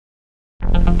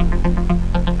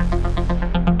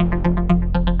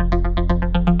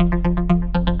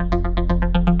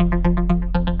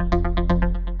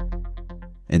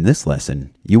In this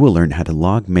lesson, you will learn how to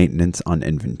log maintenance on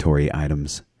inventory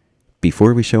items.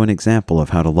 Before we show an example of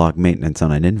how to log maintenance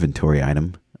on an inventory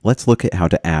item, let's look at how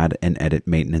to add and edit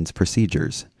maintenance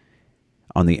procedures.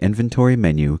 On the Inventory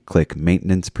menu, click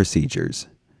Maintenance Procedures.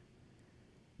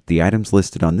 The items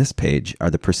listed on this page are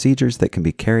the procedures that can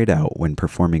be carried out when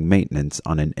performing maintenance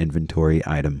on an inventory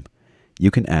item.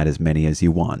 You can add as many as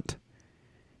you want.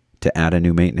 To add a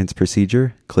new maintenance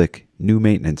procedure, click New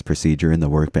Maintenance Procedure in the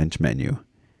Workbench menu.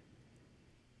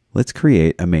 Let's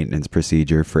create a maintenance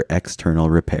procedure for external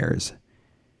repairs.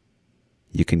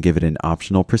 You can give it an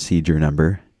optional procedure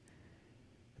number,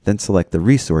 then select the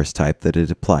resource type that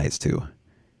it applies to.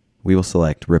 We will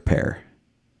select Repair.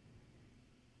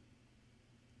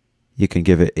 You can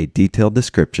give it a detailed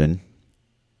description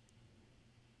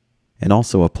and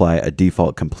also apply a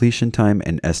default completion time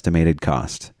and estimated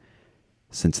cost.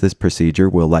 Since this procedure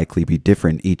will likely be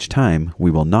different each time, we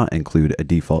will not include a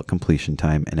default completion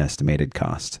time and estimated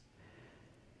cost.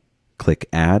 Click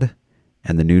Add,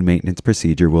 and the new maintenance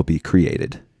procedure will be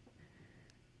created.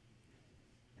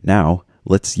 Now,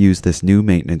 let's use this new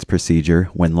maintenance procedure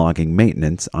when logging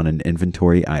maintenance on an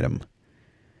inventory item.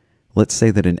 Let's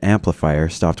say that an amplifier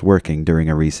stopped working during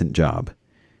a recent job.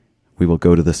 We will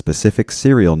go to the specific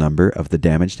serial number of the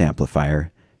damaged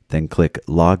amplifier, then click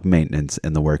Log Maintenance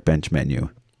in the Workbench menu.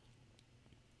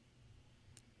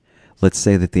 Let's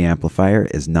say that the amplifier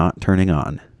is not turning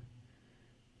on.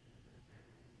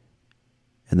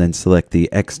 And then select the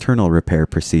external repair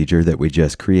procedure that we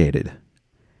just created.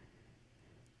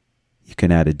 You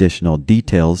can add additional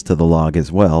details to the log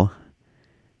as well.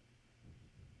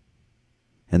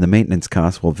 And the maintenance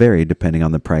cost will vary depending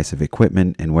on the price of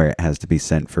equipment and where it has to be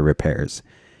sent for repairs.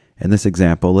 In this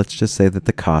example, let's just say that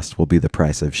the cost will be the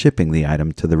price of shipping the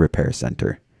item to the repair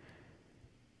center.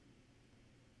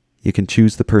 You can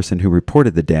choose the person who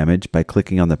reported the damage by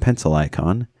clicking on the pencil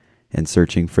icon and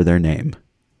searching for their name.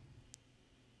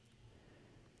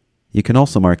 You can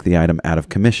also mark the item out of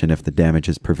commission if the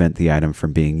damages prevent the item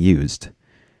from being used.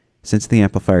 Since the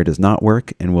amplifier does not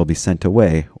work and will be sent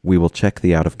away, we will check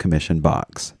the out of commission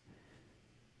box.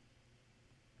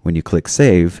 When you click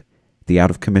Save, the out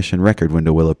of commission record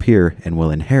window will appear and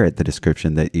will inherit the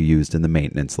description that you used in the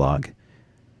maintenance log.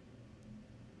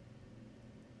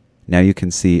 Now you can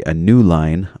see a new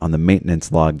line on the maintenance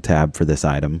log tab for this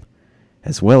item,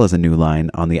 as well as a new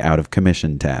line on the out of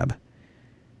commission tab.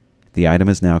 The item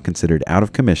is now considered out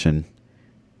of commission,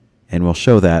 and we'll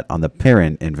show that on the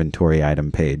parent inventory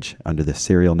item page under the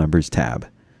serial numbers tab.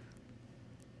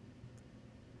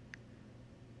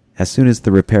 As soon as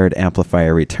the repaired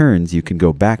amplifier returns, you can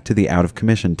go back to the Out of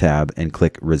Commission tab and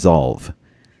click Resolve.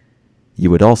 You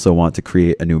would also want to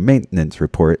create a new maintenance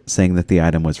report saying that the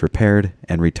item was repaired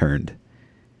and returned.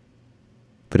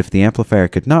 But if the amplifier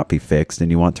could not be fixed and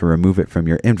you want to remove it from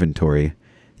your inventory,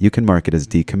 you can mark it as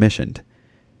decommissioned.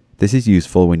 This is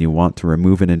useful when you want to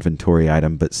remove an inventory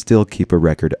item but still keep a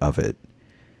record of it.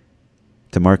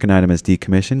 To mark an item as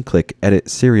decommissioned, click Edit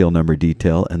Serial Number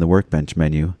Detail in the Workbench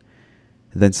menu,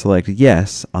 then select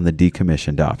Yes on the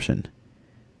Decommissioned option.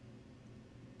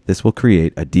 This will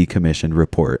create a decommissioned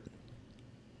report.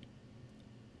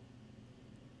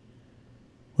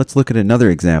 Let's look at another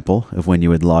example of when you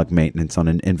would log maintenance on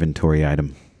an inventory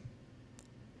item.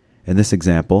 In this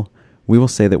example, we will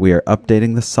say that we are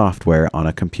updating the software on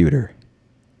a computer.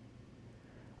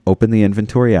 Open the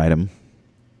inventory item,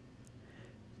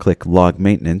 click Log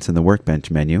Maintenance in the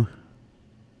Workbench menu.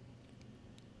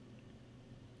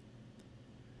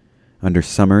 Under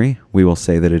Summary, we will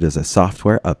say that it is a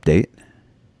software update.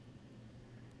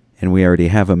 And we already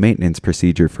have a maintenance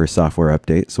procedure for software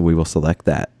update, so we will select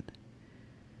that.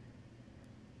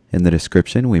 In the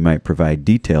description, we might provide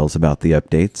details about the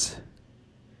updates.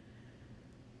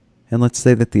 And let's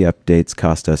say that the updates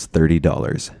cost us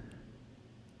 $30.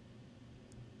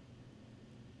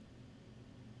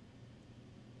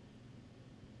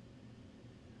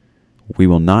 We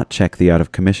will not check the out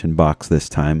of commission box this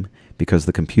time because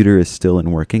the computer is still in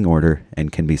working order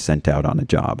and can be sent out on a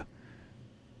job.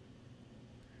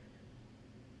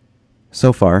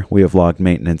 So far, we have logged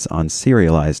maintenance on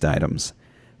serialized items.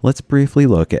 Let's briefly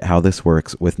look at how this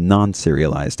works with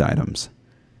non-serialized items.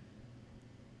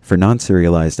 For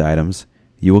non-serialized items,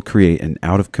 you will create an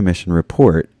out-of-commission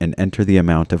report and enter the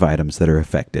amount of items that are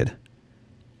affected.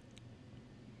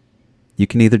 You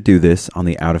can either do this on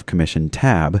the Out of Commission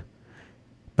tab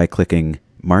by clicking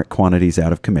Mark Quantities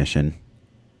Out of Commission,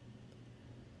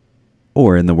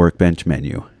 or in the Workbench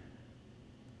menu.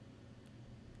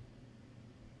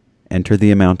 Enter the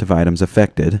amount of items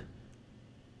affected,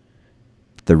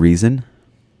 the reason,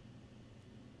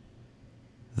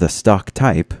 the stock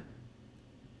type,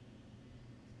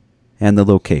 and the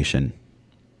location.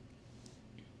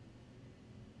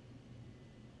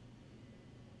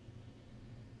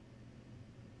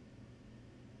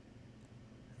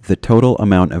 The total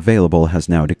amount available has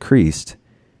now decreased,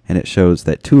 and it shows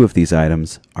that 2 of these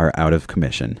items are out of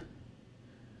commission.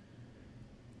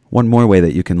 One more way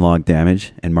that you can log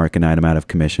damage and mark an item out of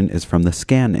commission is from the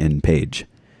Scan In page.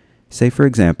 Say, for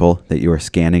example, that you are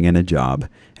scanning in a job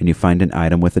and you find an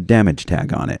item with a damage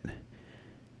tag on it.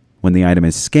 When the item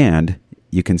is scanned,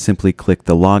 you can simply click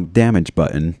the Log Damage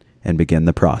button and begin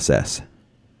the process.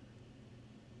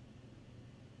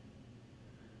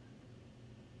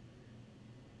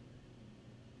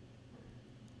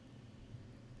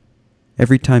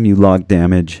 Every time you log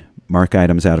damage, mark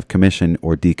items out of commission,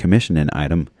 or decommission an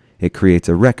item, it creates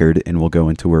a record and will go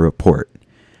into a report.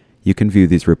 You can view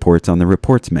these reports on the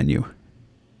Reports menu.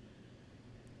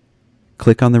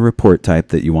 Click on the report type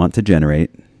that you want to generate.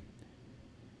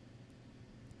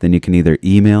 Then you can either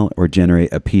email or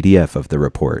generate a PDF of the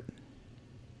report.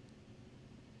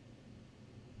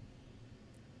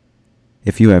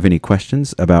 If you have any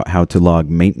questions about how to log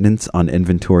maintenance on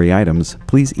inventory items,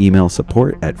 please email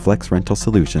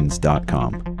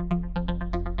support@flexrentalsolutions.com.